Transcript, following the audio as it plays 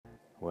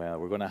Well,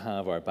 we're going to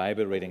have our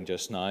Bible reading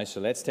just now,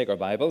 so let's take our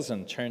Bibles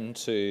and turn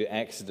to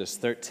Exodus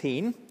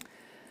 13.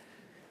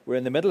 We're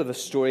in the middle of the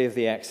story of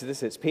the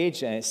Exodus. It's page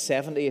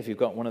 70 if you've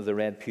got one of the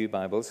red pew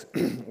Bibles.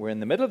 We're in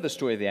the middle of the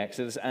story of the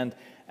Exodus, and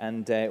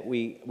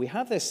we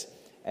have this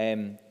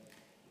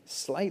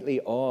slightly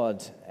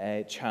odd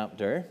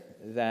chapter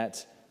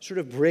that sort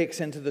of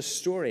breaks into the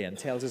story and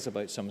tells us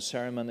about some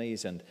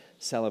ceremonies and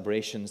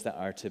celebrations that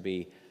are to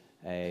be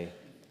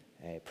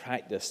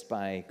practiced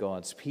by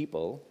God's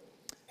people.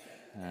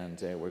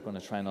 And we're going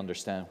to try and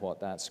understand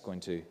what that's going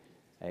to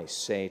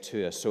say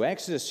to us. So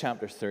Exodus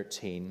chapter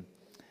 13,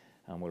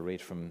 and we'll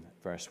read from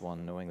verse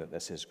 1, knowing that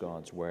this is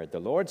God's word. The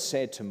Lord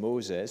said to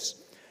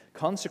Moses,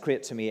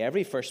 "Consecrate to me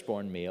every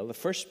firstborn male, the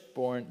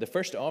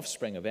first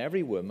offspring of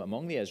every womb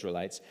among the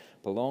Israelites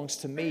belongs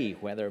to me,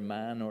 whether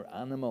man or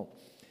animal."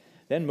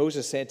 Then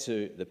Moses said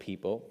to the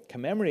people,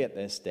 "Commemorate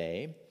this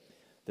day,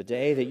 the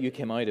day that you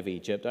came out of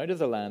Egypt, out of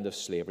the land of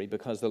slavery,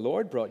 because the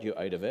Lord brought you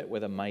out of it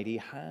with a mighty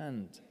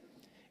hand.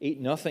 Eat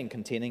nothing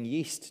containing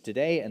yeast.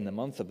 Today, in the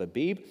month of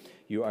Abib,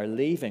 you are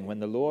leaving, when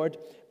the Lord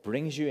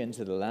brings you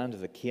into the land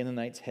of the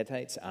Canaanites,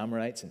 Hittites,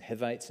 Amorites, and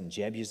Hivites, and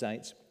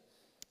Jebusites,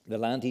 the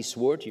land he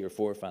swore to your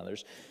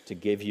forefathers to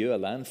give you, a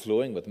land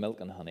flowing with milk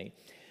and honey.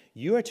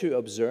 You are to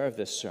observe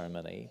this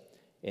ceremony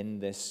in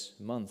this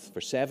month.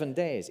 For 7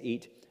 days,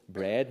 eat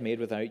bread made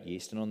without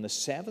yeast, and on the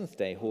seventh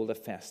day, hold a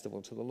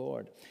festival to the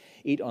Lord.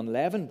 Eat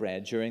unleavened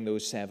bread during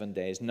those 7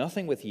 days.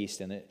 Nothing with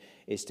yeast in it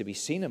is to be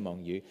seen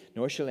among you,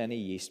 nor shall any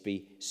yeast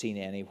be seen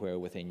anywhere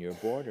within your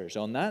borders.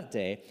 On that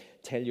day,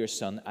 tell your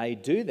son, I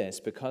do this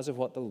because of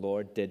what the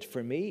Lord did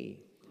for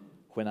me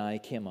when I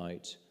came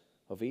out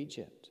of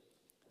Egypt.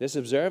 This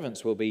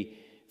observance will be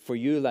for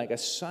you like a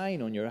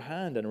sign on your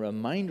hand and a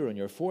reminder on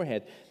your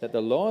forehead that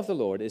the law of the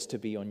Lord is to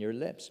be on your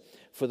lips.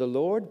 For the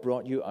Lord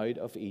brought you out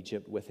of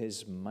Egypt with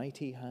his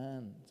mighty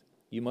hand.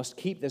 You must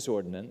keep this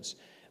ordinance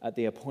at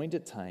the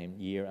appointed time,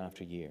 year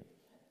after year.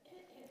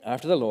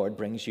 After the Lord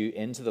brings you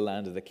into the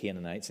land of the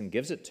Canaanites and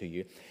gives it to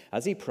you,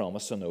 as he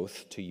promised on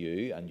oath to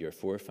you and your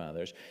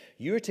forefathers,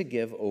 you are to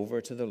give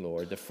over to the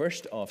Lord the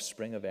first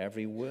offspring of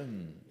every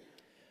womb.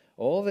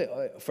 All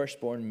the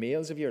firstborn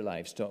males of your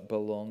livestock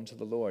belong to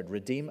the Lord.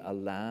 Redeem with a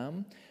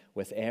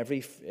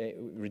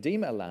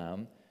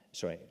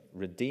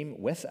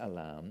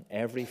lamb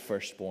every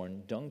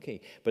firstborn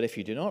donkey. But if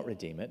you do not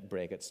redeem it,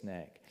 break its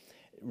neck.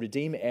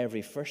 Redeem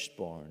every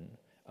firstborn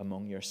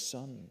among your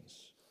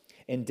sons.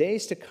 In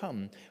days to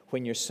come,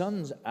 when your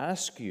sons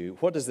ask you,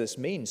 what does this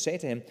mean? Say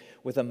to him,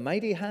 with a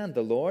mighty hand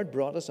the Lord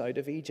brought us out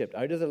of Egypt,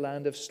 out of the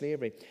land of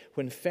slavery.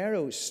 When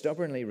Pharaoh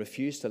stubbornly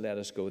refused to let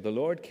us go, the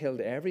Lord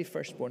killed every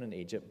firstborn in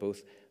Egypt,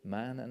 both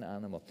man and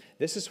animal.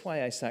 This is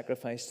why I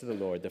sacrifice to the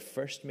Lord the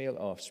first male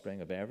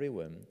offspring of every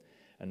womb,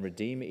 and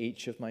redeem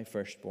each of my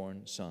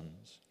firstborn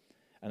sons.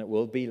 And it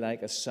will be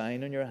like a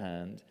sign on your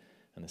hand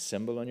and a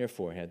symbol on your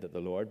forehead that the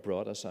Lord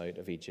brought us out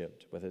of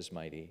Egypt with his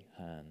mighty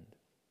hand."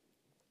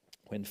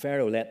 When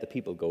Pharaoh let the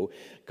people go,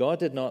 God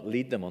did not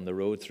lead them on the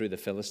road through the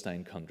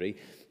Philistine country,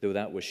 though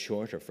that was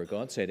shorter. For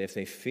God said if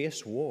they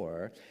face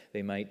war,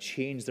 they might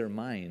change their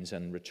minds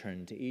and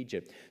return to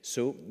Egypt.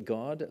 So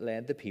God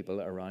led the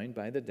people around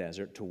by the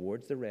desert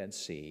towards the Red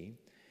Sea.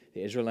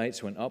 The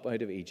Israelites went up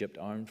out of Egypt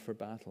armed for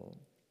battle.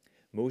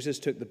 Moses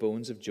took the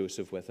bones of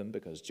Joseph with him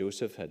because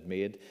Joseph had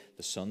made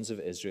the sons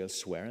of Israel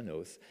swear an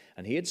oath.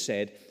 And he had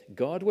said,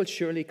 God will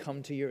surely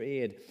come to your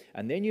aid,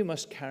 and then you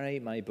must carry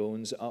my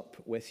bones up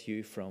with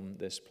you from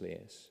this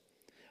place.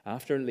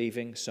 After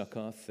leaving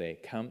Succoth, they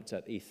camped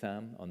at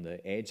Etham on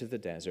the edge of the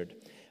desert.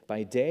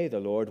 By day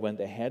the Lord went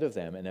ahead of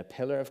them in a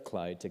pillar of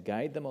cloud to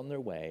guide them on their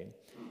way,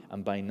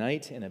 and by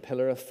night in a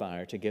pillar of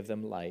fire to give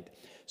them light,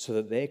 so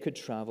that they could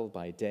travel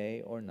by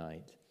day or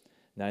night.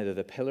 Neither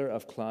the pillar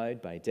of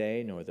cloud by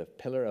day nor the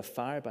pillar of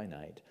fire by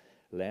night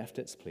left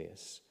its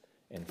place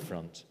in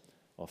front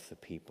of the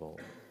people.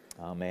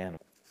 Amen.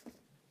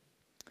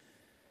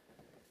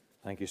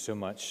 Thank you so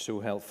much.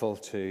 So helpful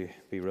to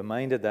be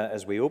reminded that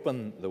as we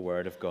open the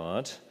Word of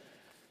God,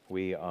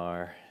 we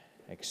are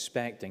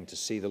expecting to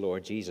see the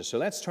Lord Jesus. So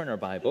let's turn our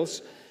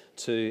Bibles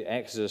to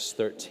Exodus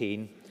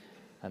 13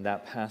 and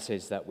that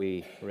passage that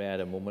we read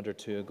a moment or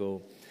two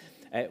ago.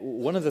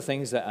 One of the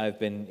things that I've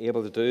been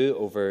able to do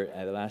over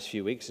the last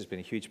few weeks has been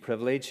a huge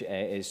privilege,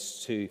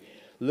 is to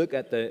look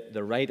at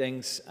the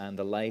writings and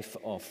the life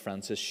of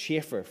Francis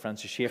Schaeffer.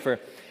 Francis Schaeffer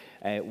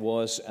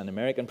was an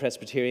American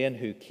Presbyterian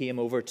who came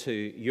over to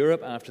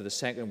Europe after the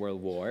Second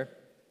World War,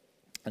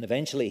 and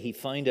eventually he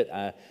founded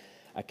a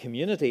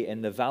community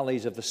in the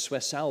valleys of the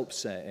Swiss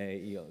Alps.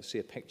 You'll see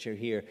a picture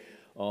here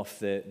of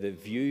the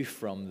view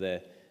from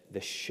the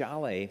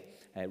chalet.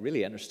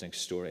 Really interesting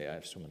story. I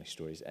have so many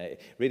stories.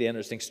 Really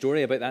interesting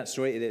story about that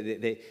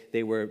story.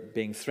 They were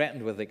being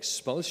threatened with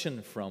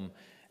expulsion from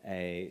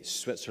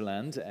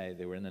Switzerland.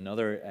 They were in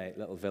another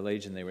little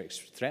village, and they were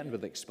threatened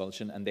with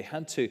expulsion, and they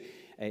had to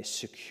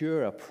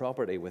secure a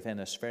property within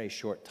a very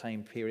short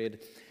time period.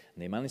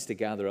 And they managed to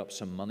gather up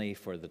some money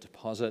for the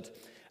deposit,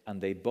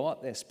 and they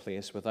bought this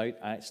place without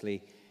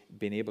actually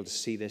being able to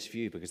see this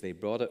view, because they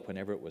bought it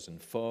whenever it was in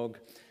fog.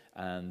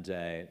 And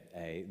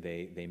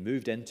they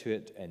moved into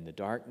it in the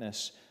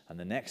darkness, and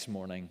the next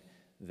morning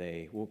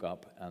they woke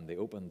up and they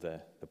opened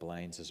the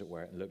blinds, as it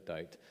were, and looked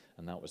out,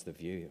 and that was the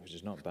view, which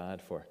is not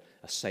bad for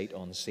a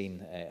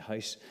sight-unseen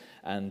house.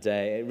 And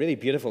a really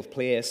beautiful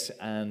place.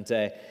 And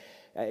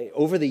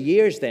over the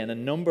years then, a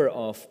number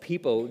of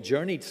people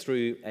journeyed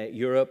through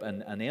Europe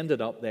and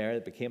ended up there.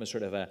 It became a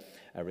sort of a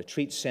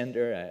retreat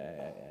center,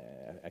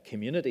 a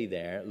community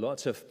there.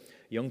 Lots of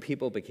young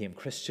people became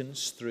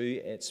Christians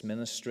through its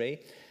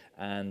ministry,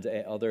 and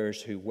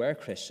others who were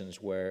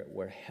Christians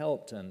were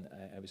helped, and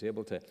I was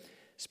able to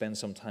spend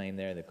some time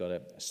there. They've got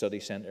a study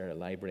center, a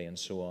library, and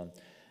so on.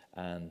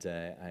 And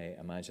I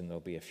imagine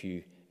there'll be a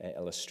few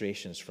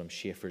illustrations from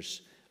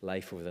Schaeffer's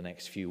life over the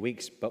next few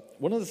weeks. But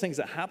one of the things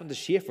that happened to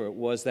Schaeffer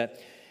was that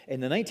in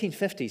the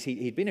 1950s,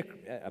 he'd been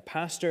a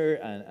pastor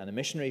and a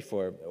missionary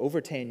for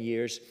over 10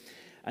 years,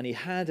 and he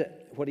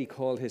had what he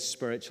called his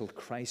spiritual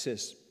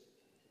crisis.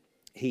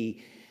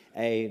 He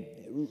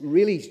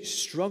really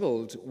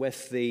struggled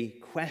with the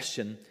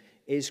question,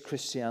 is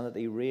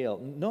Christianity real?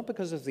 Not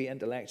because of the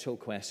intellectual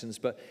questions,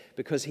 but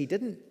because he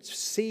didn't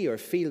see or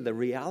feel the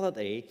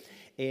reality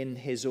in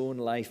his own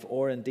life,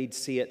 or indeed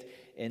see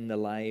it in the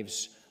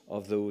lives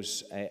of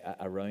those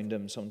around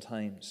him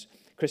sometimes.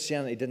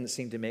 Christianity didn't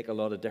seem to make a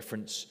lot of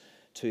difference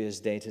to his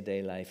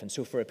day-to-day life. And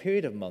so for a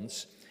period of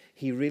months,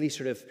 he really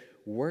sort of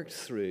worked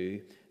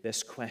through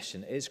this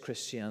question, is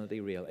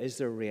Christianity real? Is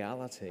there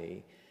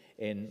reality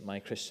in my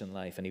Christian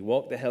life? And he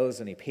walked the hills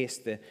and he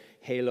paced the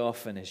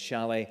hayloft in his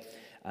chalet,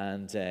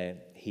 and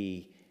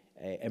he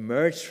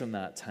emerged from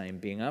that time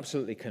being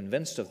absolutely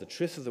convinced of the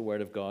truth of the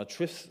Word of God,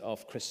 truth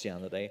of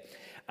Christianity,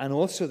 and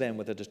also then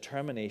with a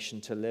determination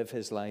to live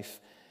his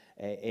life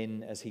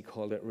in, as he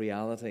called it,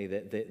 reality,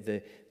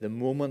 the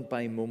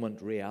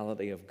moment-by-moment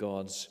reality of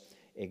God's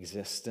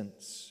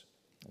existence.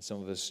 And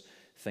some of his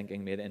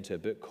thinking made it into a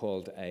book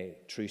called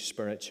True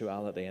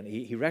Spirituality. And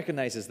he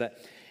recognizes that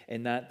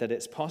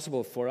it's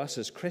possible for us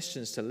as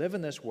Christians to live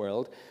in this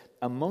world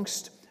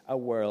amongst a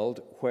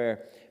world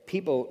where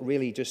people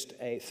really just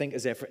think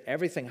as if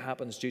everything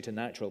happens due to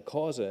natural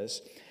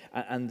causes,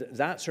 and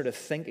that sort of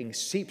thinking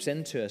seeps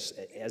into us,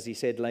 as he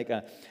said, like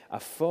a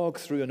fog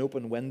through an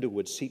open window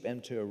would seep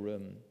into a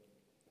room.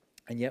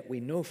 And yet we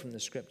know from the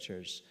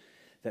Scriptures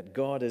that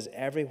God is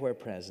everywhere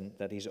present,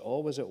 that he's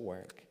always at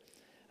work.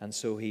 And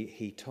so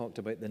he talked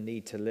about the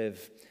need to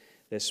live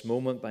this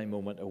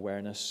moment-by-moment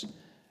awareness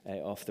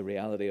of the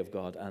reality of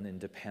God and in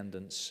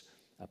dependence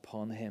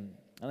upon him.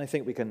 And I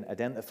think we can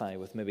identify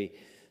with maybe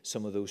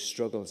some of those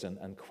struggles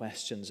and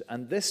questions.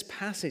 And this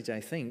passage,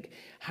 I think,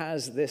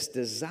 has this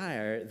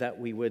desire that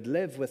we would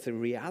live with the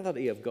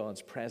reality of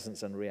God's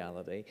presence and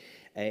reality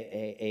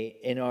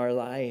in our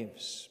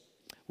lives.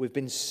 We've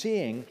been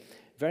seeing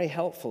very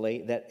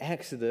helpfully that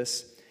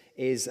Exodus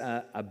is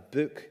a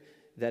book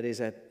that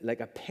is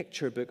like a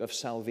picture book of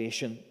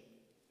salvation.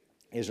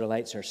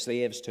 Israelites are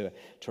slaves to a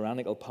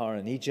tyrannical power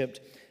in Egypt.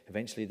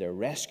 Eventually they're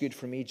rescued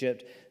from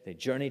Egypt. They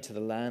journey to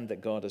the land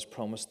that God has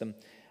promised them,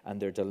 and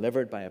they're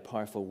delivered by a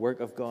powerful work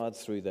of God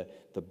through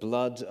the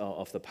blood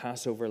of the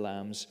Passover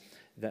lambs.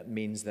 That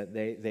means that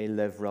they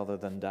live rather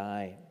than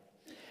die.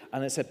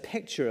 And it's a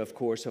picture, of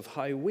course, of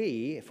how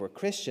we, if we're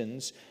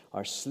Christians,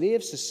 are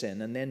slaves to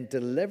sin and then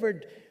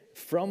delivered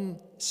from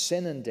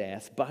sin and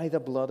death by the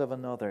blood of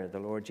another, the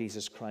Lord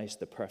Jesus Christ,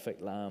 the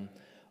perfect Lamb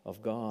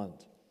of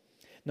God.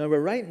 Now,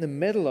 we're right in the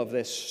middle of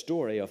this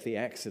story of the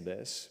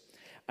Exodus,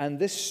 and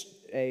this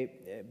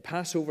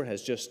Passover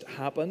has just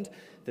happened.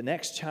 The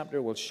next chapter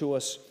will show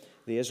us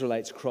the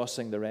Israelites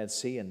crossing the Red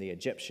Sea and the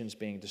Egyptians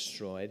being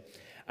destroyed.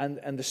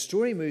 And the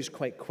story moves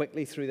quite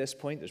quickly through this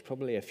point. There's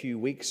probably a few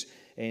weeks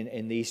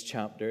in these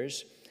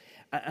chapters.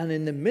 And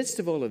in the midst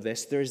of all of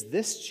this, there's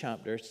this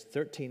chapter,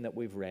 13, that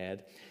we've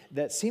read,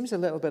 that seems a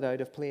little bit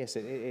out of place.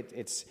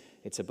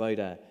 It's about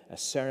a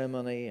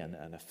ceremony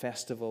and a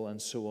festival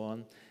and so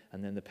on,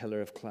 and then the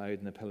pillar of cloud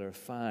and the pillar of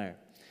fire.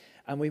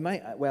 And we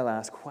might well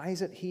ask, why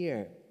is it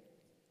here?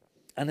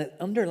 And it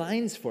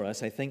underlines for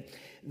us, I think,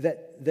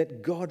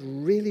 that God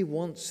really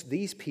wants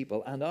these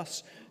people and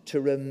us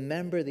to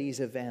remember these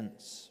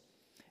events.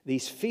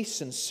 These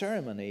feasts and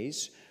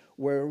ceremonies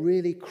were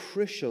really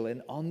crucial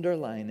in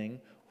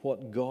underlining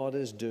what God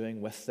is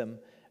doing with them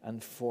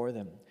and for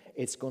them.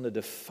 It's going to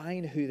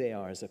define who they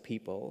are as a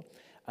people,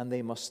 and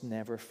they must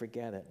never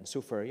forget it. And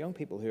so for our young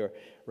people who are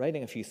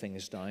writing a few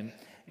things down,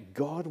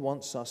 God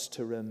wants us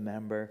to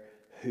remember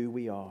who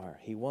we are.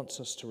 He wants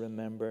us to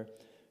remember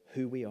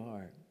who we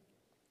are.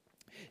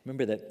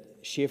 Remember that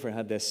Schaeffer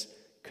had this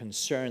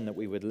concern that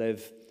we would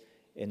live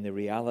in the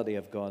reality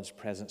of God's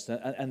presence.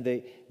 And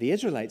the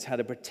Israelites had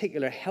a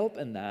particular help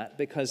in that,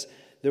 because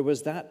there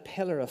was that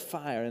pillar of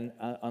fire and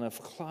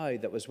of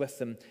cloud that was with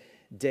them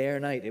day or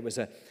night. It was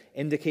an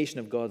indication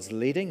of God's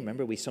leading.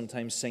 Remember, we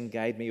sometimes sing,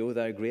 "Guide me, O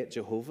thou great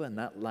Jehovah," and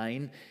that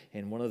line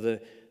in one of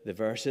the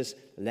verses,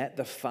 "Let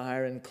the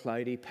fire and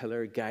cloudy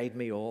pillar guide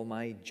me all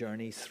my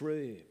journey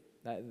through."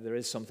 There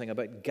is something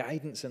about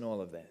guidance in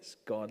all of this,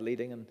 God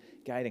leading and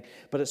guiding.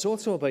 But it's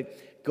also about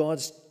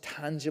God's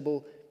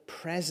tangible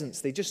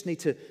presence. They just need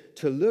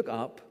to look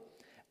up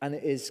And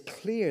it is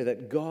clear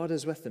that God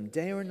is with them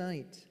day or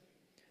night.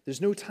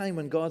 There's no time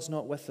when God's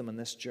not with them on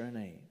this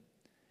journey.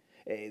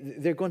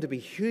 They're going to be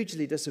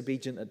hugely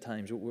disobedient at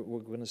times. We're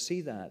going to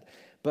see that.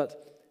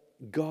 But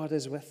God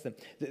is with them.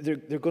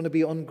 They're going to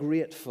be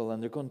ungrateful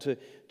and they're going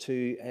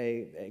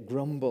to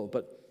grumble,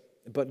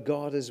 but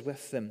God is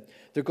with them.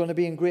 They're going to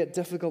be in great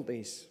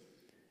difficulties,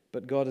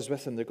 but God is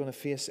with them. They're going to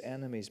face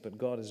enemies, but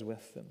God is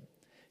with them.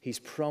 He's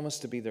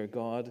promised to be their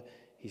God.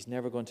 He's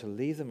never going to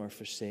leave them or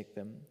forsake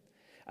them.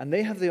 And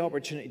they have the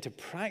opportunity to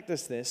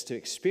practice this, to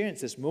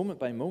experience this moment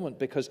by moment,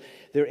 because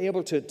they're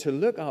able to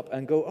look up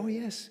and go, oh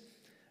yes,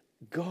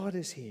 God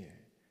is here.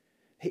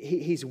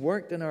 He's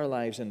worked in our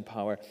lives in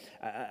power.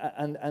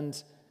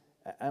 And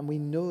we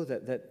know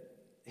that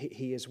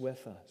He is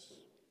with us.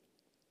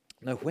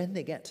 Now, when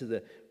they get to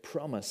the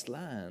promised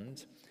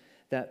land,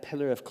 that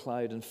pillar of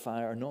cloud and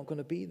fire are not going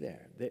to be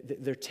there.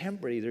 They're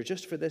temporary. They're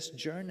just for this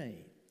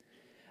journey.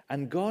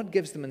 And God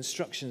gives them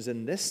instructions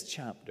in this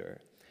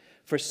chapter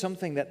for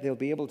something that they'll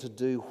be able to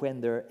do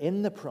when they're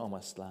in the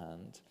promised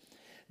land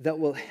that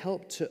will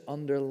help to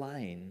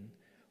underline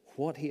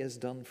what He has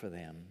done for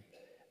them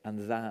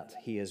and that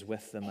He is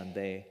with them and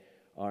they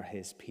are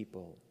His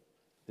people.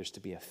 There's to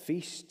be a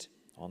feast,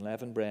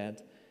 unleavened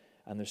bread,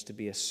 and there's to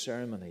be a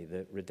ceremony,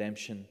 the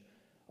redemption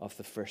of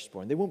the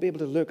firstborn. They won't be able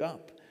to look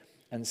up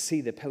and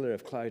see the pillar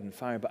of cloud and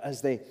fire, but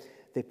as they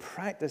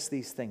practice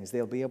these things,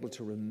 they'll be able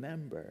to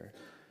remember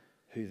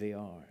who they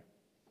are.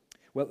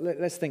 Well,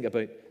 let's think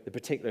about the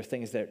particular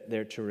things that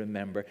they're to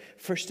remember.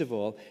 First of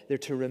all, they're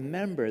to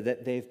remember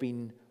that they've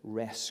been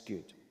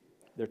rescued.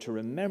 They're to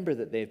remember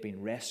that they've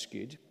been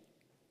rescued,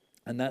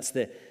 and that's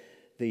the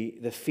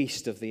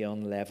feast of the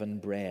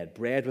unleavened bread,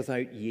 bread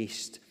without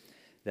yeast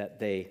that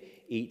they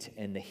eat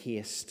in the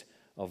haste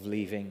of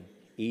leaving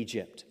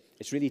Egypt.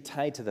 It's really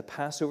tied to the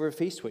Passover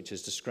feast, which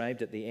is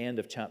described at the end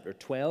of chapter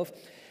 12.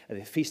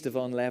 The Feast of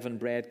Unleavened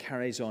Bread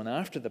carries on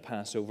after the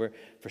Passover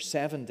for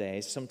 7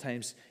 days.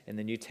 Sometimes in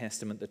the New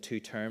Testament, the two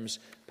terms,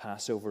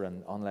 Passover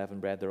and unleavened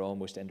bread, they're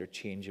almost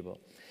interchangeable.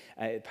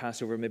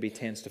 Passover maybe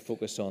tends to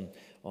focus on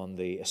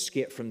the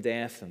escape from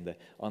death, and the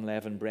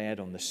unleavened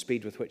bread on the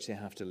speed with which they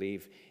have to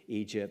leave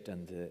Egypt,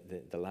 and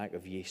the lack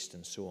of yeast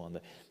and so on,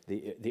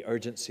 the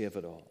urgency of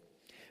it all.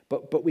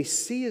 But we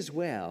see as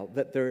well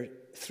that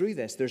through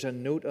this, there's a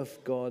note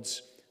of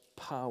God's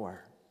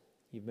power.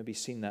 You've maybe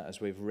seen that as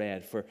we've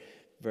read. For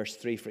verse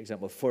 3, for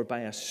example, for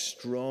by a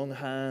strong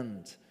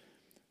hand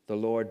the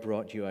Lord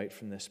brought you out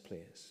from this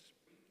place.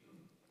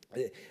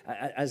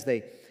 As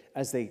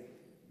they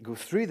go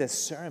through this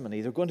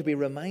ceremony, they're going to be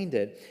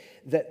reminded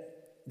that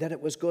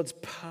it was God's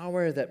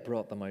power that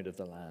brought them out of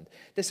the land.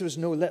 This was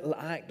no little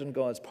act on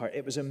God's part.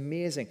 It was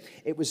amazing.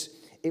 It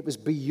was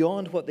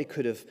beyond what they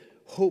could have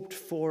hoped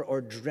for or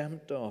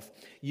dreamt of.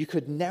 You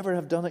could never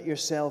have done it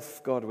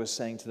yourself, God was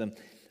saying to them.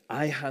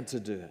 I had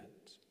to do it.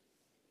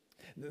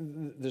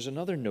 There's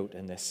another note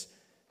in this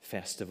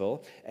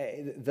festival.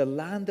 The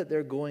land that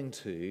they're going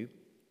to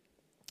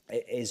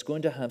is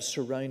going to have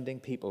surrounding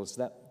peoples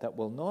that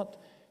will not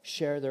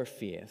share their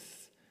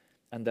faith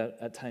and that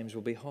at times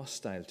will be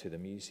hostile to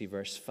them. You see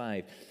verse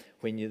 5.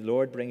 When the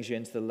Lord brings you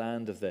into the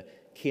land of the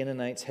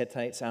Canaanites,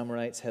 Hittites,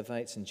 Amorites,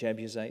 Hivites, and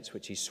Jebusites,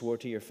 which He swore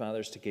to your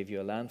fathers to give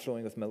you, a land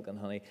flowing with milk and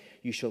honey,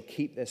 you shall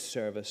keep this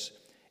service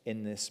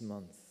in this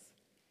month.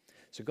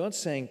 So God's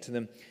saying to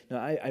them,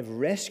 now I've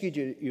rescued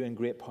you in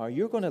great power.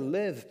 You're going to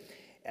live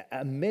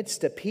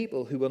amidst a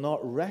people who will not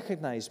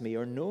recognize me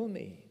or know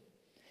me.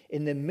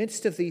 In the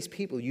midst of these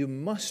people, you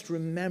must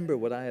remember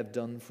what I have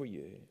done for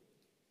you.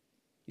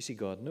 You see,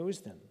 God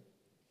knows them.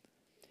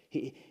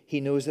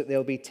 He knows that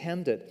they'll be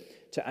tempted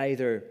to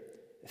either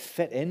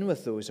fit in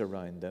with those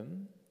around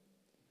them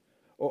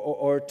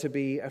or to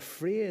be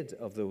afraid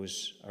of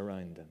those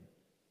around them.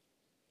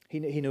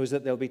 He knows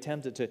that they'll be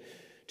tempted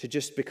to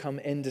just become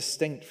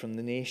indistinct from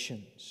the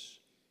nations.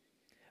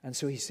 And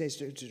so He says,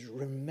 just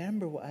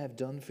remember what I have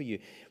done for you.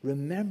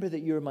 Remember that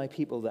you're my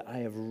people, that I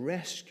have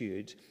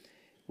rescued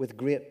with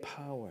great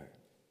power.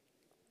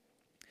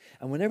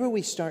 And whenever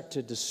we start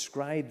to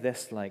describe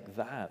this like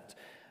that,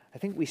 I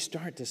think we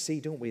start to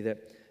see, don't we,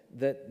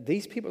 that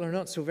these people are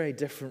not so very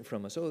different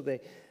from us. Oh, they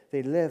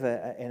live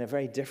in a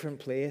very different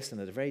place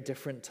and at a very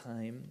different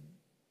time.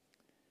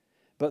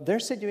 But their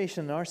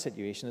situation and our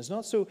situation is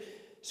not so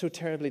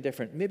terribly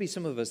different. Maybe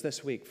some of us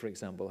this week, for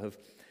example,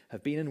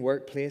 have been in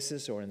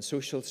workplaces or in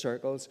social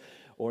circles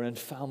or in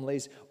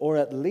families, or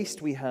at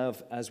least we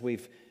have, as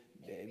we've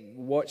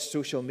watched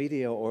social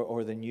media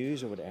or the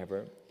news or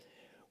whatever,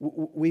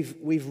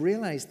 we've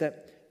realized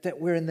that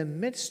we're in the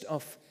midst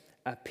of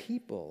a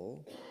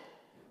people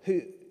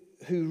who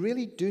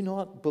really do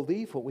not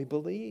believe what we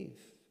believe,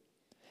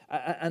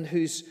 and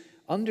whose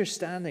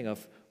understanding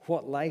of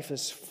what life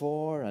is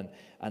for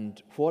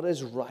and what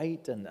is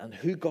right and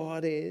who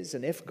God is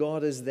and if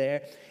God is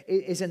there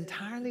is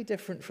entirely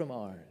different from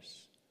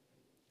ours.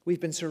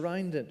 We've been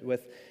surrounded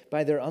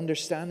by their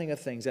understanding of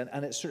things,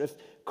 and it's sort of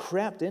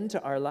crept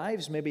into our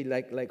lives maybe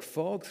like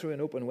fog through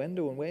an open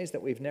window in ways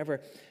that we've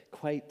never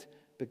quite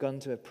begun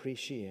to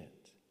appreciate.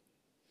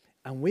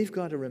 And we've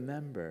got to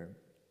remember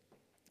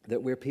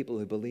that we're people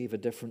who believe a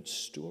different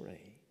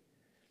story.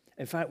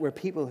 In fact, we're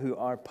people who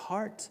are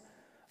part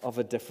of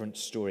a different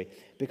story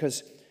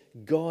because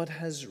God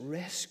has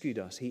rescued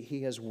us.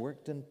 He has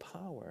worked in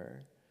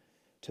power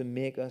to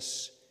make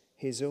us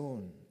his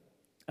own.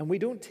 And we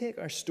don't take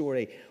our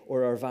story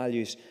or our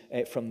values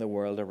from the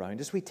world around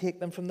us. We take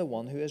them from the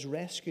one who has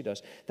rescued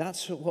us.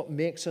 That's what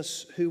makes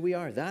us who we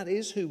are. That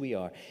is who we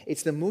are.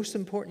 It's the most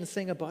important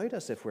thing about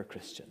us if we're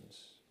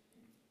Christians.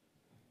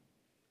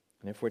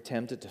 And if we're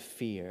tempted to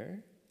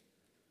fear,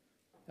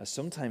 as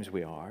sometimes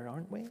we are,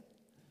 aren't we?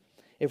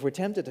 If we're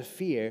tempted to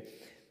fear,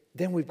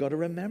 then we've got to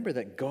remember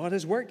that God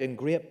has worked in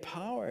great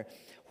power.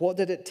 What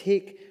did it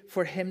take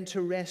for him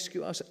to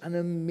rescue us? An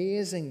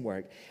amazing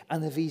work.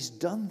 And if he's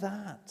done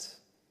that,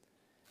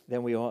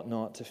 then we ought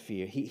not to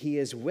fear. He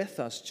is with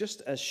us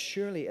just as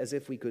surely as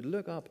if we could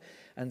look up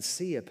and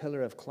see a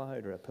pillar of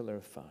cloud or a pillar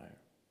of fire.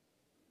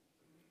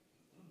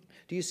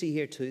 Do you see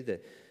here too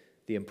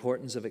the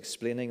importance of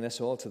explaining this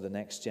all to the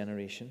next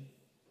generation?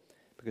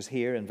 Because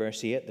here in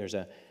verse 8, there's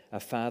a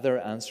father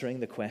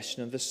answering the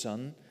question of the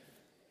son.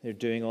 They're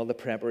doing all the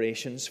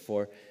preparations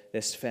for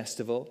this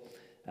festival.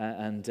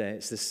 And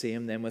it's the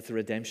same then with the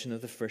redemption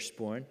of the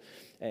firstborn.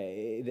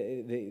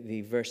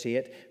 The verse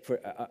 8,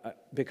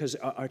 because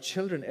our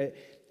children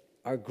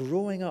are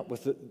growing up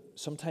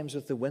sometimes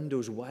with the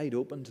windows wide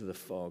open to the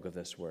fog of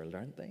this world,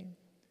 aren't they?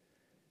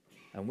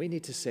 And we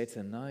need to say to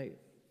them now,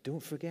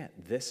 don't forget,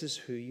 this is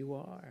who you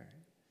are.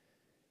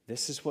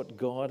 This is what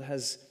God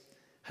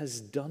has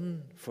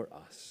done for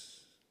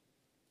us.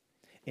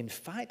 In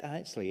fact,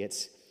 actually,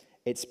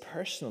 it's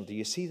personal. Do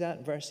you see that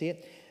in verse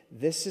 8?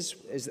 This is,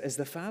 as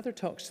the father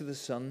talks to the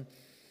son,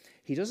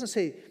 he doesn't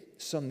say,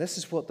 son, this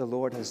is what the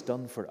Lord has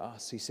done for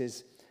us. He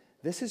says,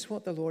 this is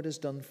what the Lord has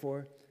done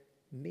for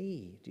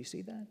me. Do you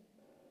see that?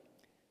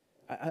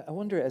 I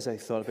wonder, as I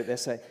thought about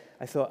this,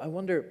 I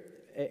wonder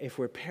if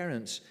we're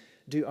parents,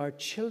 do our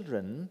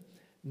children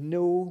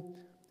know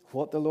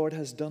what the Lord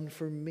has done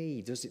for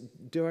me?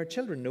 Do our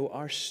children know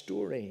our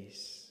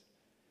stories?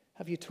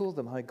 Have you told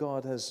them how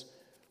God has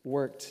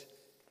worked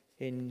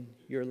in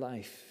your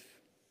life?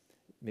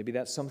 Maybe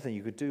that's something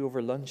you could do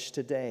over lunch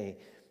today.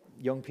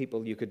 Young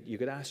people, you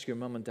could ask your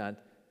mum and dad,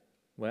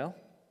 well,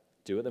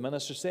 do what the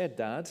minister said,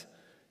 Dad.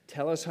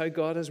 Tell us how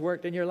God has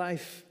worked in your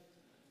life.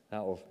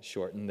 That'll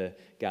shorten the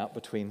gap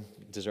between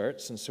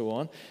desserts and so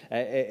on.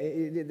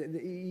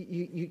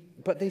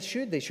 But they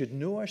should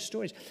know our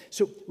stories.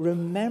 So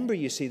remember,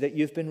 you see, that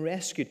you've been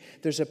rescued.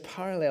 There's a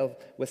parallel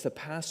with the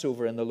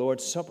Passover and the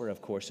Lord's Supper,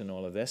 of course, in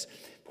all of this,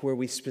 where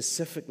we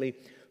specifically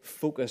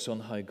focus on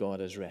how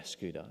God has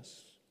rescued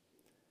us.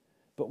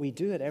 But we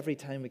do it every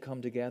time we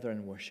come together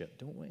and worship,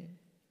 don't we?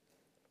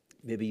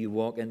 Maybe you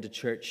walk into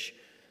church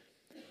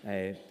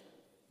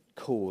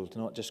cold,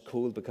 not just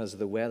cold because of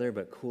the weather,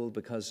 but cold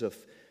because of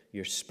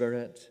your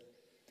spirit.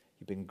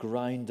 You've been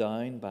ground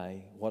down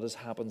by what has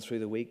happened through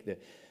the week,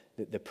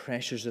 the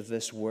pressures of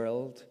this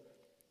world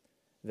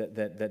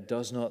that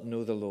does not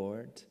know the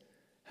Lord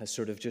has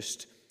sort of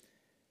just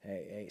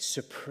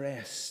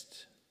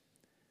suppressed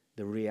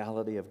the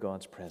reality of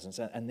God's presence.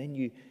 And then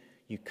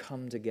you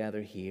come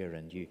together here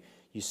and you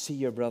see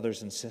your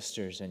brothers and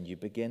sisters and you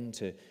begin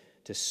to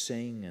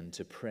sing and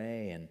to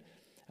pray and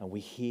we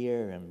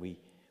hear and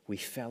we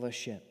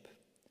fellowship.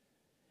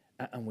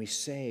 And we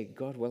say,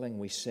 God willing,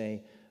 we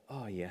say,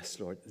 oh yes,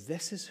 Lord,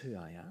 this is who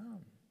I am.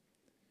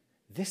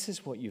 This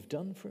is what you've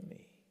done for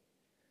me.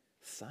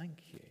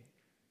 Thank you.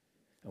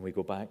 And we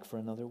go back for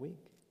another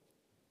week.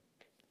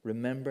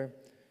 Remember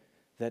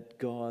that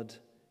God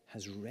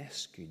has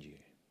rescued you.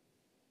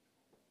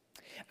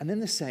 And then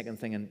the second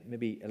thing, and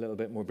maybe a little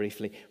bit more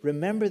briefly,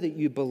 remember that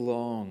you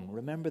belong.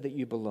 Remember that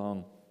you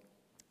belong.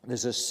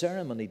 There's a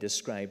ceremony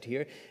described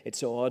here.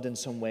 It's odd in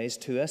some ways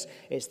to us.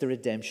 It's the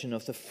redemption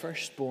of the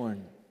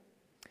firstborn.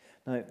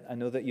 Now, I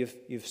know that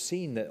you've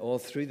seen that all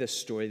through this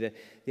story,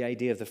 the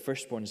idea of the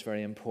firstborn is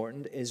very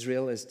important.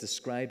 Israel is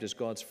described as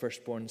God's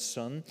firstborn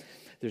son.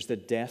 There's the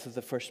death of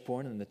the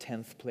firstborn in the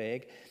 10th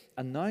plague.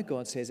 And now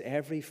God says,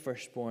 every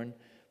firstborn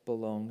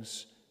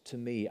belongs to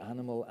me,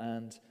 animal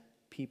and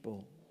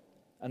people.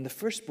 And the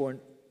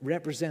firstborn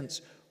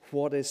represents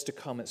what is to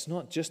come. It's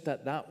not just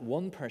that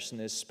one person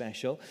is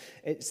special.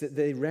 It's that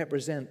they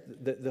represent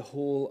the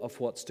whole of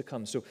what's to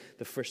come. So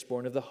the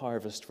firstborn of the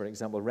harvest, for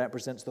example,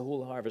 represents the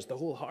whole harvest. The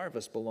whole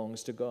harvest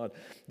belongs to God.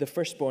 The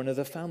firstborn of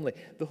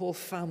the whole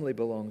family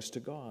belongs to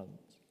God.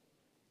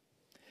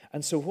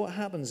 And so what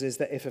happens is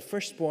that if a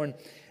firstborn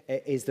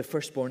is the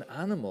firstborn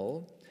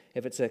animal,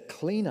 if it's a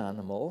clean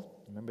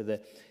animal, remember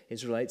the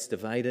Israelites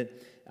divided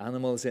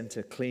animals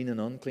into clean and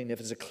unclean. If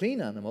it's a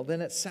clean animal,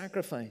 then it's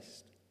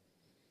sacrificed.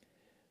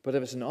 But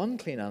if it's an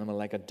unclean animal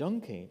like a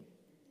donkey,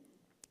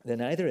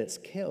 then either it's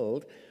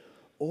killed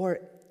or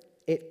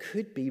it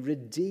could be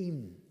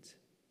redeemed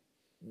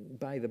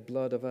by the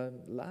blood of a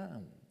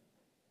lamb.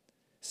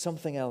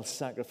 Something else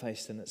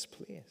sacrificed in its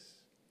place.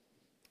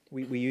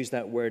 We use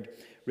that word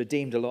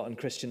redeemed a lot in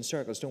Christian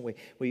circles, don't we?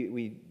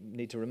 We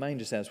need to remind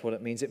ourselves what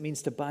it means. It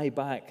means to buy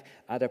back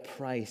at a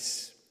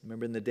price.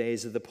 Remember in the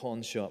days of the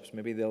pawn shops,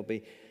 maybe there'll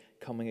be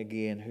coming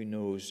again, who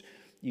knows?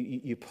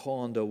 You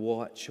pawned a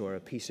watch or a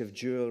piece of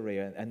jewelry,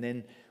 and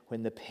then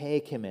when the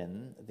pay came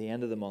in at the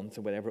end of the month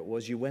or whatever it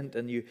was, you went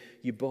and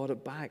you bought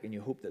it back and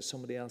you hoped that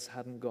somebody else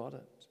hadn't got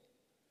it.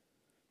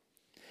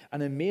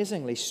 And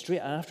amazingly, straight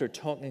after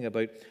talking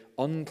about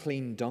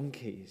unclean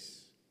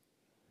donkeys,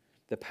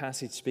 the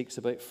passage speaks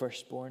about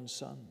firstborn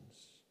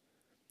sons,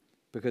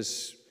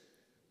 because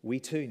we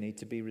too need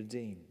to be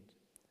redeemed.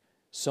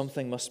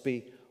 Something must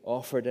be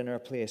offered in our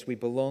place. We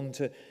belong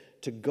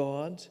to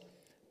God,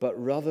 but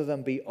rather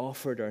than be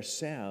offered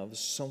ourselves,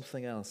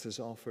 something else is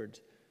offered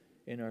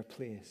in our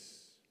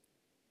place,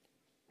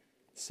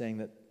 saying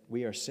that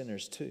we are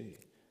sinners too,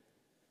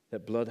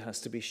 that blood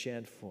has to be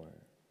shed for.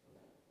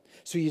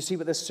 So you see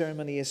what this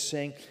ceremony is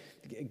saying?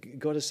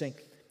 God is saying,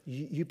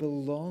 you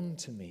belong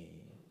to me.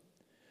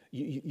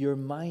 You're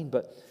mine,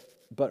 but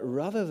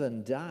rather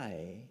than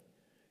die,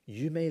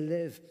 you may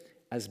live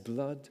as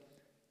blood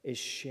is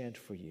shed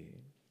for you.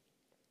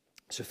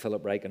 So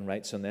Philip Ryken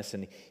writes on this,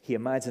 and he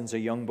imagines a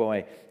young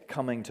boy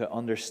coming to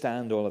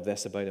understand all of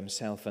this about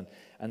himself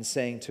and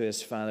saying to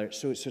his father,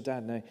 so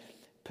Dad, now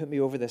put me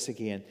over this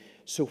again.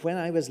 So when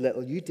I was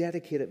little, you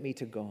dedicated me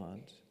to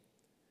God.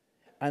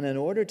 And in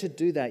order to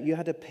do that, you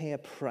had to pay a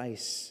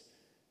price,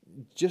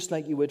 just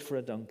like you would for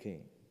a donkey.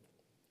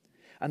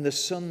 And the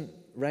son,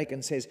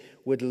 Ryken says,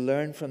 would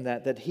learn from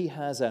that he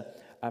has a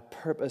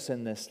purpose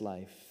in this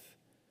life,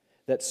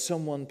 that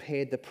someone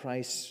paid the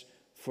price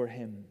for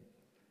him,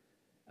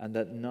 and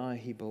that now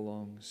he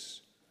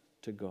belongs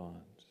to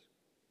God.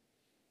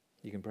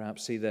 You can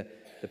perhaps see the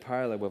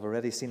parallel. We've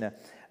already seen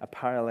a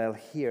parallel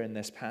here in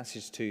this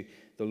passage to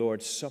the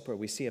Lord's Supper.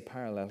 We see a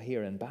parallel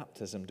here in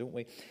baptism, don't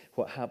we?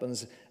 What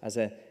happens as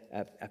a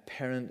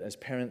parent, as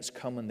parents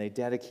come and they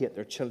dedicate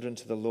their children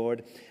to the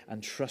Lord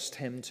and trust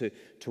Him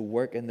to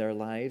work in their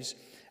lives.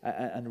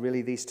 And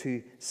really these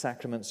two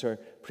sacraments are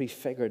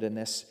prefigured in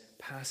this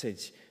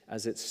passage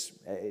as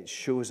it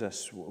shows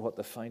us what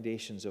the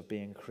foundations of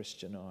being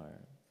Christian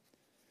are.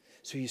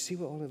 So you see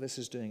what all of this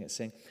is doing? It's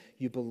saying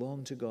you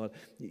belong to God.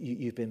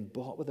 You've been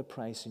bought with a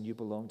price and you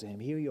belong to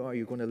Him. Here you are.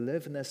 You're going to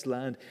live in this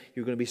land.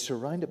 You're going to be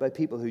surrounded by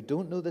people who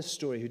don't know this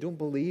story, who don't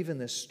believe in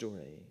this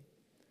story.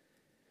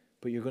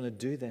 But you're going to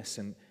do this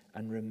and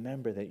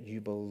remember that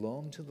you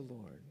belong to the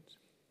Lord.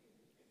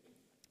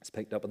 It's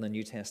picked up in the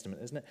New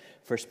Testament, isn't it?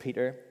 1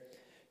 Peter,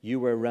 you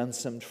were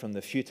ransomed from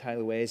the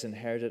futile ways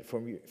inherited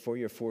for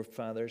your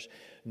forefathers,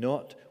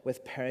 not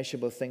with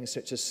perishable things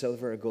such as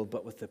silver or gold,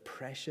 but with the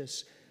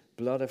precious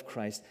blood of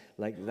Christ,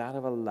 like that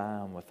of a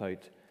lamb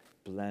without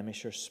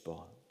blemish or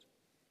spot.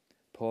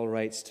 Paul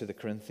writes to the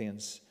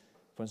Corinthians,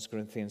 1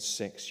 Corinthians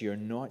 6, you're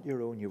not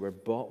your own, you were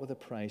bought with a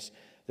price,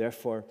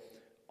 therefore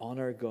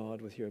honor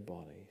God with your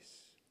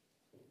bodies.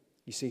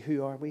 You see,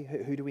 who are we?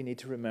 Who do we need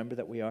to remember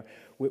that we are?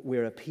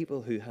 We're a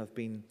people who have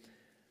been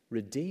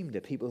redeemed,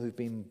 a people who've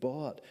been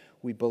bought.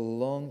 We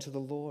belong to the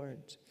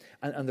Lord.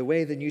 And the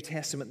way the New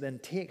Testament then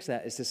takes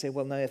that is to say,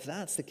 well, now if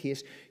that's the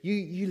case,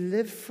 you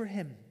live for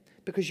Him.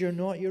 Because you're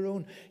not your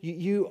own.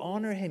 You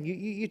honor Him.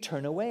 You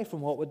turn away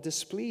from what would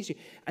displease you.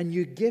 And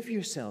you give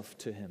yourself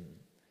to Him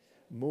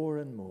more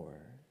and more.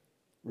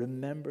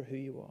 Remember who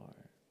you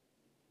are.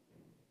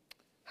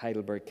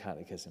 Heidelberg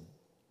Catechism.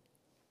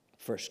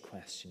 First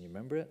question. You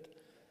remember it?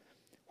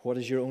 What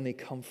is your only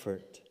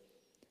comfort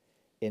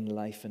in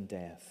life and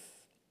death?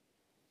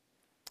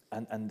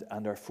 And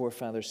our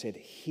forefathers said,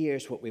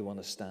 here's what we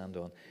want to stand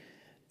on.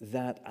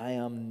 That I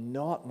am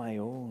not my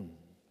own,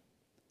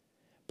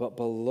 but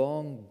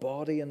belong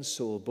body and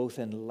soul, both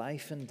in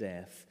life and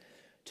death,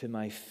 to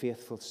my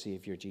faithful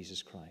Savior,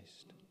 Jesus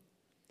Christ.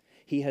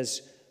 He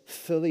has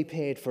fully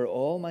paid for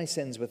all my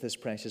sins with His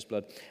precious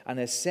blood and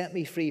has set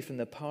me free from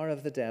the power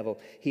of the devil.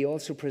 He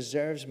also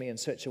preserves me in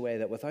such a way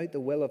that without the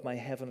will of my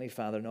heavenly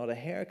Father, not a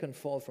hair can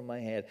fall from my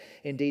head.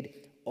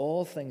 Indeed,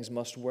 all things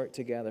must work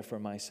together for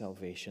my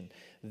salvation.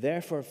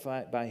 Therefore,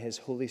 by His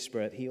Holy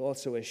Spirit, He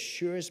also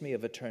assures me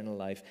of eternal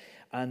life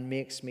and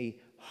makes me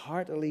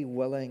heartily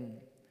willing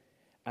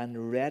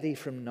and ready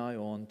from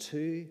now on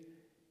to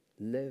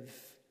live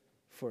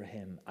for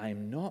Him.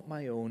 I'm not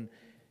my own,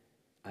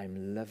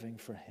 I'm living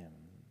for Him.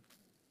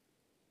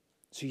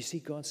 So you see,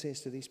 God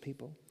says to these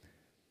people,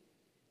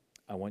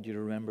 I want you to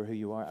remember who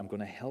you are. I'm going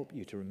to help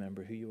you to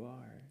remember who you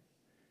are.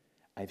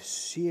 I've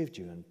saved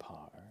you in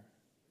power,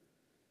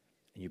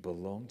 and you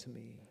belong to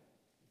me.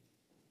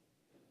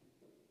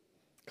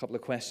 A couple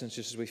of questions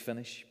just as we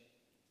finish.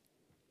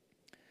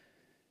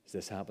 Has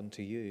this happened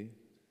to you?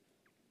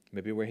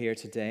 Maybe we're here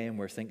today and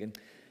we're thinking,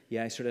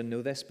 yeah, I sort of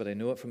know this, but I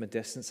know it from a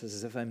distance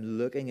as if I'm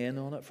looking in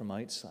on it from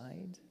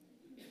outside.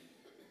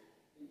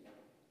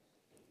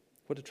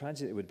 What a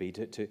tragedy it would be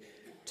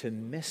to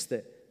miss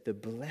the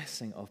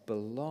blessing of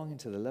belonging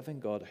to the living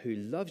God who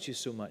loves you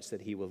so much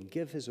that He will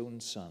give His own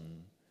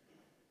Son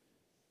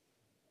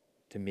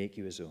to make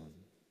you His own.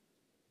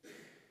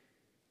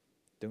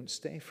 Don't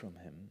stay from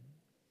Him.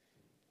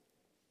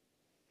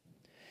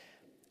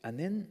 And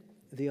then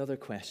the other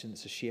question,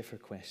 it's a Schaeffer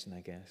question,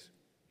 I guess.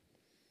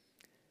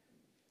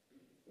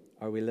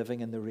 Are we living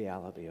in the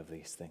reality of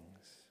these things?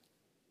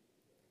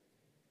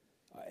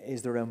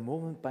 is there a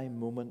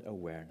moment-by-moment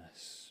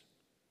awareness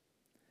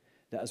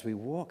that as we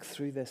walk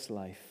through this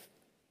life,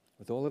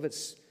 with all of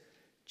its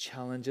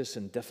challenges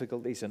and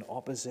difficulties and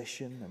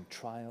opposition and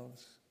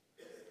trials,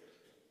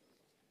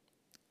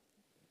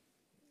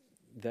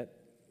 that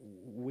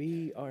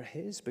we are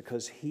his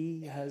because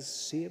he has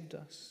saved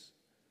us.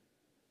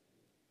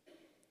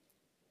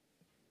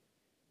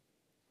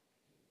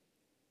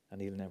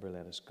 And he'll never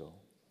let us go.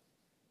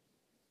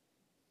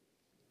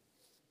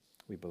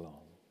 We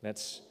belong.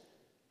 Let's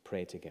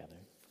pray together.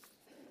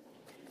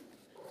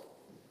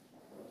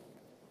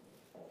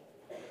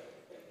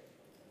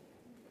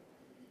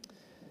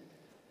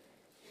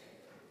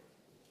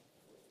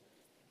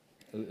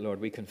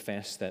 Lord, we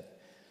confess that,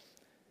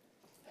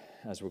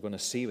 as we're going to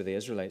see with the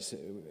Israelites,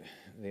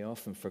 they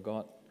often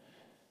forgot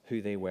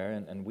who they were,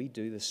 and we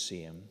do the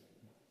same.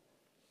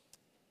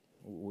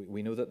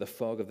 We know that the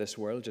fog of this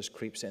world just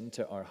creeps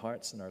into our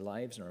hearts and our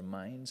lives and our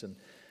minds, and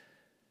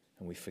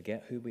we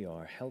forget who we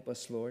are. Help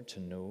us, Lord,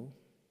 to know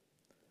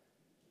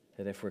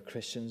that if we're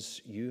Christians,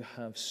 you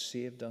have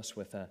saved us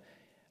with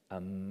a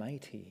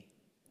mighty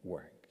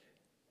work.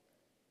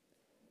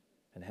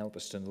 And help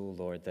us to know,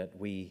 Lord, that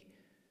we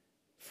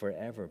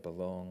forever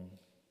belong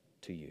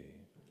to you.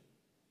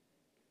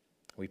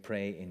 We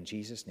pray in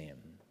Jesus' name.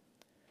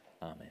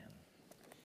 Amen.